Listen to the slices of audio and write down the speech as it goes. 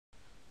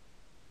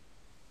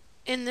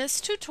In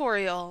this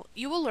tutorial,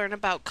 you will learn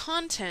about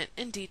content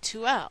in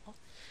D2L.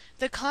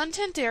 The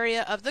content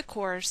area of the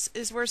course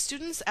is where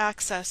students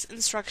access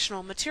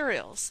instructional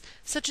materials,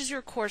 such as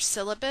your course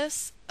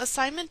syllabus,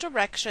 assignment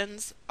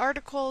directions,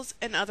 articles,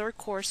 and other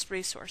course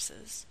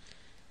resources.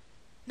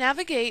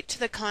 Navigate to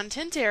the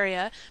content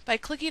area by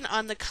clicking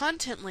on the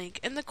content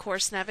link in the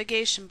course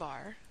navigation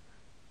bar.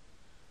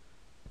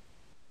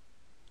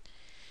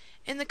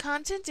 In the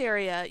content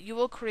area, you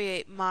will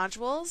create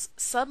modules,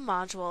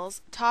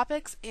 submodules,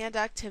 topics, and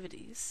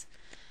activities.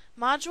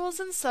 Modules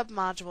and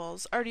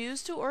submodules are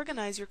used to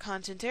organize your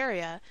content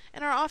area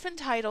and are often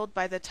titled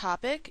by the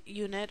topic,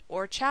 unit,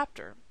 or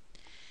chapter.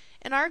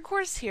 In our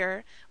course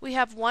here, we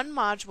have one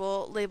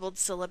module labeled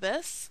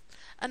Syllabus,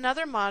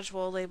 another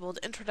module labeled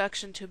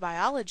Introduction to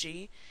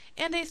Biology,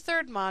 and a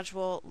third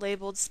module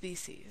labeled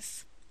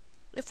Species.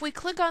 If we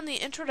click on the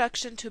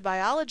Introduction to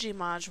Biology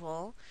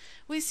module,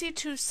 we see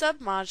two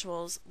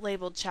submodules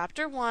labeled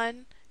Chapter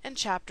 1 and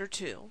Chapter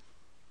 2.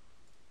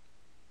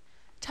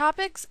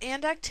 Topics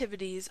and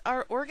activities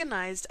are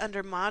organized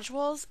under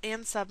modules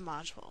and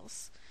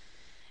submodules.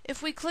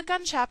 If we click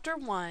on Chapter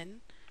 1,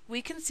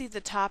 we can see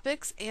the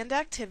topics and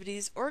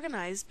activities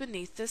organized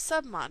beneath this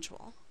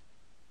submodule.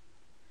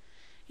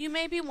 You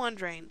may be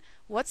wondering,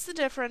 what's the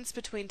difference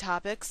between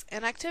topics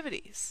and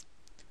activities?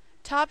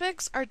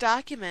 Topics are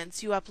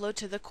documents you upload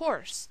to the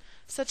course,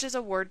 such as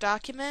a Word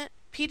document,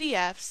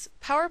 PDFs,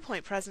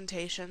 PowerPoint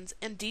presentations,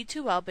 and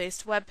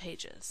D2L-based web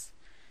pages.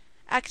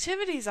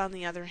 Activities, on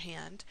the other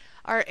hand,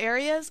 are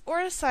areas or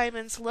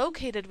assignments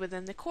located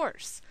within the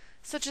course,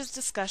 such as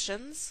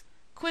discussions,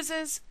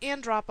 quizzes,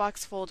 and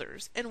Dropbox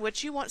folders in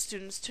which you want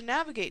students to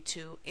navigate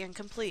to and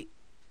complete.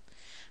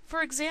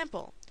 For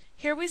example,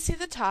 here we see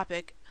the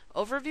topic,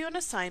 Overview and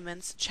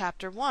Assignments,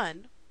 Chapter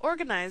 1,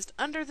 organized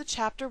under the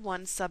Chapter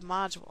 1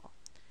 submodule.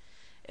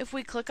 If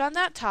we click on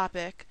that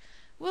topic,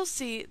 we'll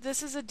see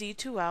this is a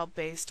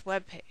D2L-based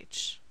web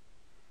page.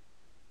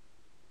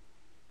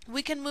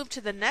 We can move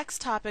to the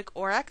next topic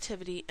or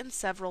activity in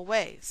several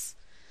ways.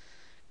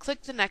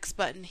 Click the Next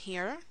button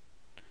here,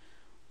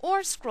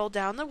 or scroll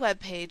down the web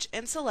page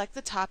and select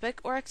the topic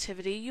or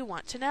activity you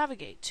want to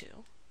navigate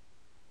to.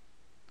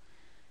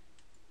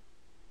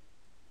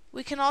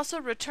 We can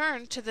also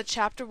return to the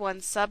Chapter 1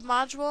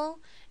 submodule,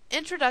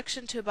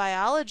 Introduction to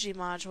Biology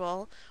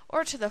module,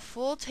 or to the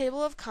full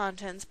table of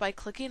contents by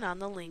clicking on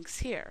the links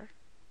here.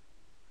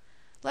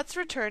 Let's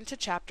return to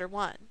Chapter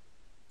 1.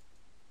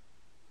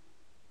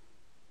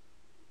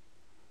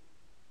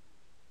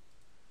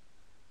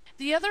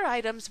 The other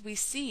items we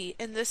see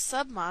in this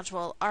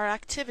submodule are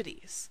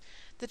activities,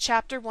 the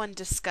Chapter 1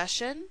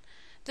 discussion,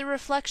 the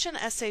Reflection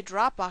Essay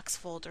Dropbox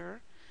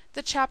folder,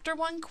 the Chapter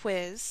 1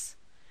 quiz,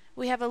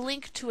 we have a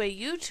link to a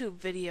YouTube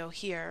video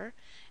here,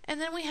 and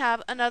then we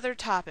have another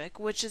topic,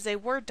 which is a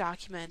Word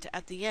document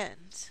at the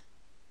end.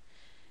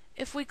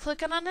 If we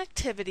click on an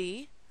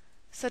activity,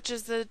 such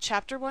as the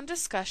Chapter 1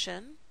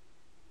 discussion,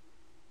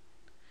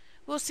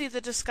 we'll see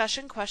the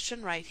discussion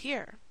question right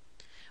here.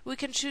 We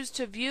can choose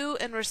to view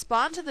and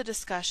respond to the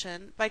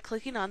discussion by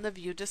clicking on the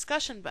View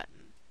Discussion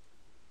button.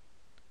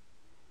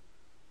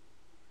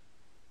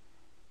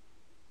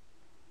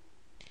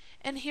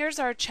 And here's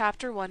our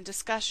Chapter 1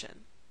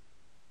 discussion.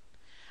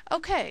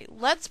 Okay,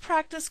 let's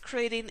practice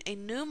creating a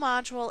new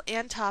module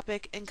and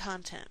topic and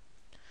content.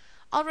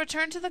 I'll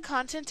return to the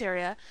content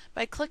area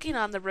by clicking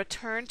on the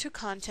Return to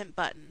Content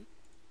button.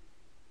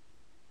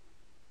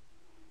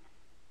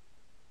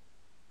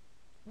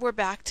 We're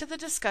back to the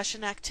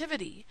discussion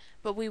activity,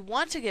 but we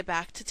want to get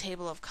back to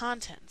Table of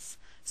Contents.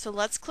 So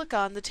let's click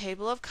on the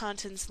Table of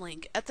Contents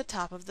link at the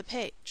top of the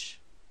page.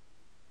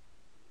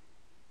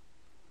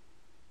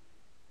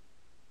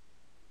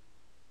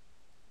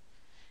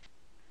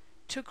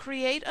 To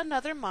create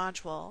another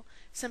module,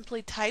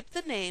 simply type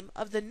the name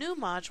of the new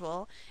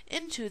module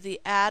into the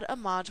Add a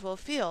Module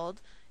field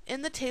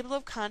in the Table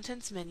of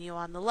Contents menu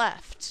on the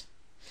left.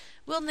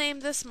 We'll name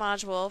this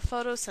module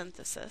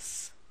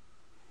Photosynthesis.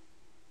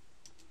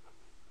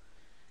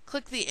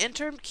 Click the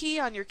Enter key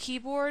on your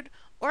keyboard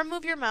or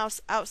move your mouse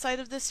outside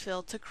of this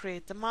field to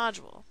create the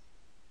module.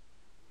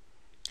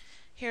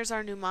 Here's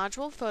our new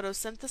module,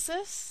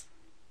 Photosynthesis.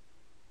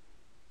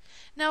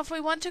 Now if we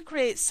want to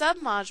create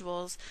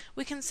submodules,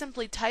 we can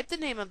simply type the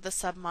name of the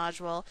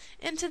submodule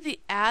into the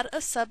Add a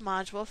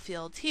Submodule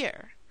field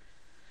here.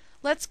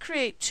 Let's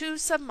create two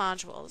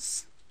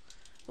submodules.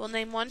 We'll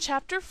name one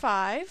Chapter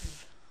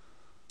 5.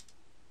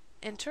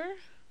 Enter.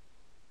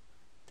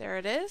 There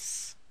it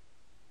is.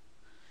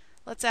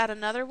 Let's add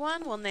another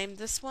one. We'll name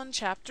this one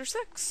Chapter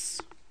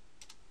 6.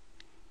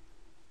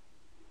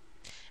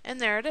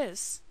 And there it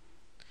is.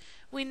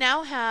 We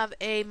now have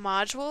a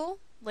module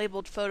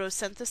labeled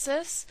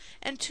Photosynthesis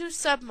and two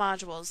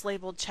submodules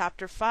labeled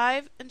Chapter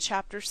 5 and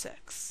Chapter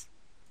 6.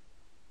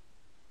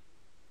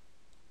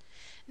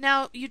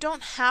 Now, you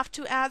don't have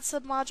to add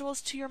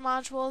submodules to your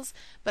modules,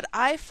 but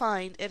I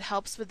find it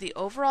helps with the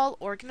overall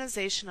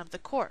organization of the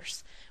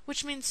course,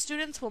 which means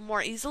students will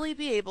more easily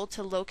be able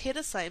to locate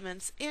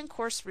assignments and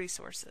course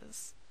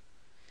resources.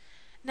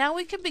 Now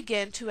we can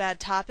begin to add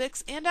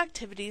topics and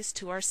activities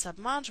to our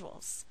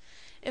submodules.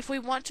 If we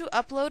want to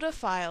upload a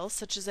file,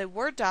 such as a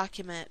Word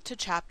document, to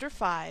Chapter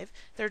 5,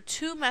 there are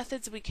two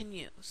methods we can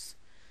use.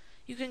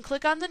 You can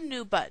click on the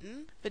New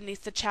button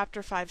beneath the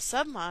Chapter 5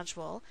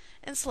 submodule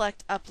and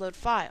select Upload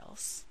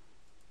Files.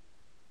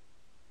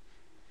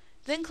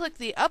 Then click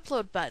the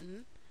Upload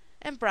button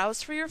and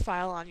browse for your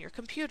file on your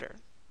computer.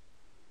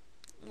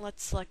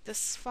 Let's select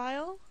this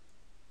file.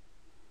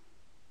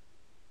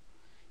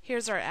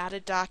 Here's our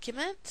added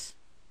document.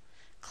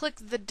 Click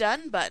the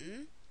Done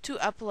button to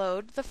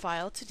upload the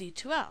file to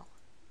D2L.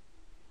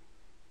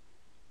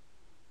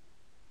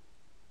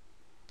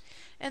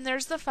 And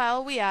there's the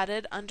file we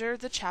added under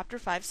the Chapter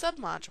 5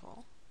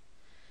 submodule.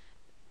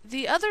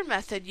 The other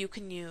method you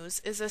can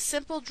use is a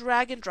simple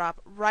drag and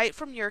drop right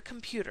from your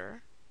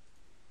computer.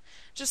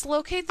 Just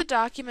locate the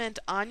document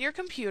on your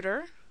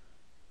computer.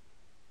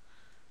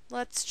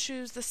 Let's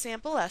choose the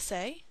sample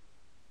essay.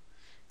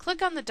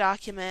 Click on the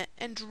document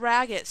and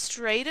drag it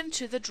straight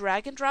into the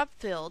drag and drop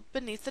field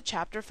beneath the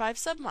Chapter 5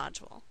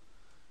 submodule.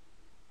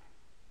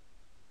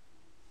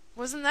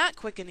 Wasn't that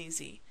quick and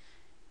easy?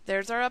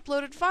 There's our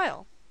uploaded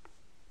file.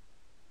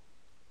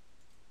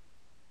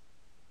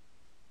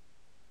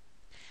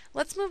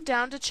 Let's move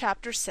down to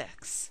Chapter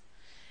 6.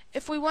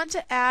 If we want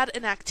to add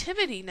an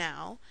activity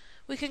now,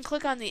 we can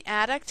click on the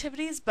Add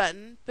Activities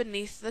button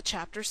beneath the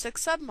Chapter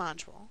 6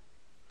 submodule.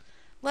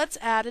 Let's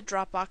add a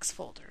Dropbox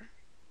folder.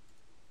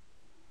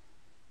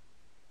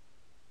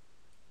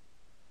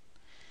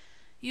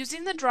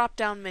 Using the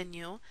drop-down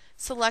menu,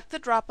 select the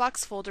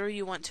Dropbox folder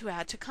you want to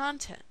add to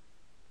content.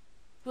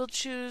 We'll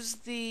choose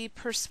the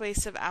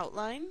Persuasive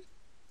Outline.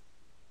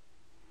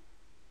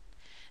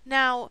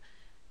 Now,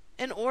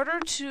 in order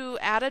to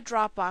add a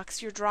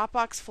Dropbox, your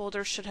Dropbox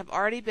folder should have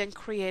already been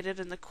created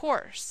in the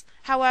course.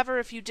 However,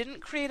 if you didn't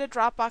create a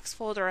Dropbox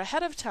folder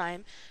ahead of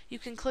time, you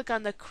can click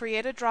on the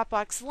Create a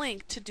Dropbox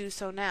link to do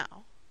so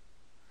now.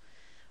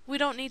 We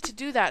don't need to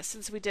do that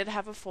since we did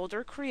have a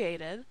folder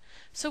created,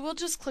 so we'll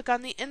just click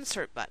on the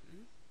Insert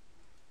button.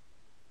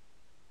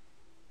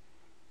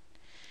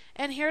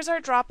 And here's our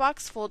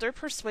Dropbox folder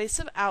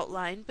Persuasive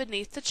Outline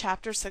beneath the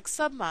Chapter 6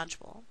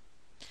 submodule.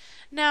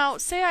 Now,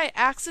 say I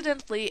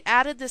accidentally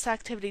added this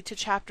activity to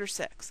Chapter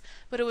 6,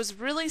 but it was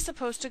really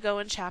supposed to go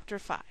in Chapter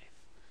 5.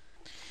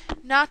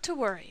 Not to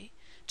worry,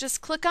 just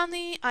click on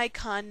the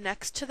icon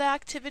next to the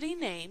activity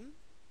name,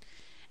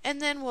 and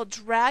then we'll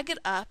drag it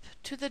up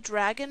to the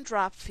drag and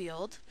drop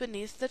field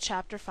beneath the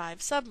Chapter 5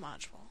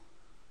 submodule.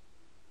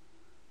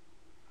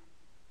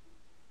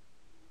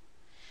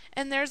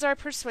 And there's our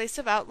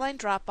Persuasive Outline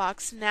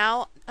Dropbox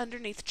now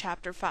underneath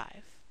Chapter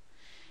 5.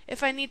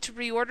 If I need to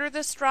reorder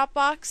this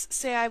Dropbox,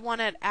 say I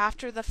want it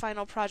after the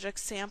final project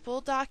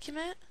sample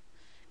document,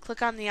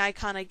 click on the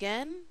icon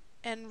again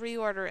and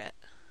reorder it.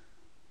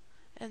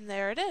 And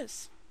there it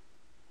is.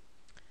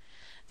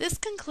 This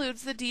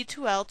concludes the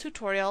D2L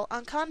tutorial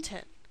on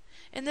content.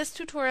 In this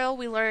tutorial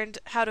we learned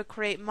how to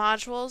create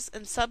modules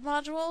and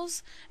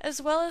submodules,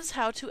 as well as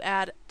how to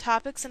add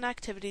topics and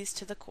activities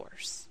to the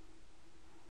course.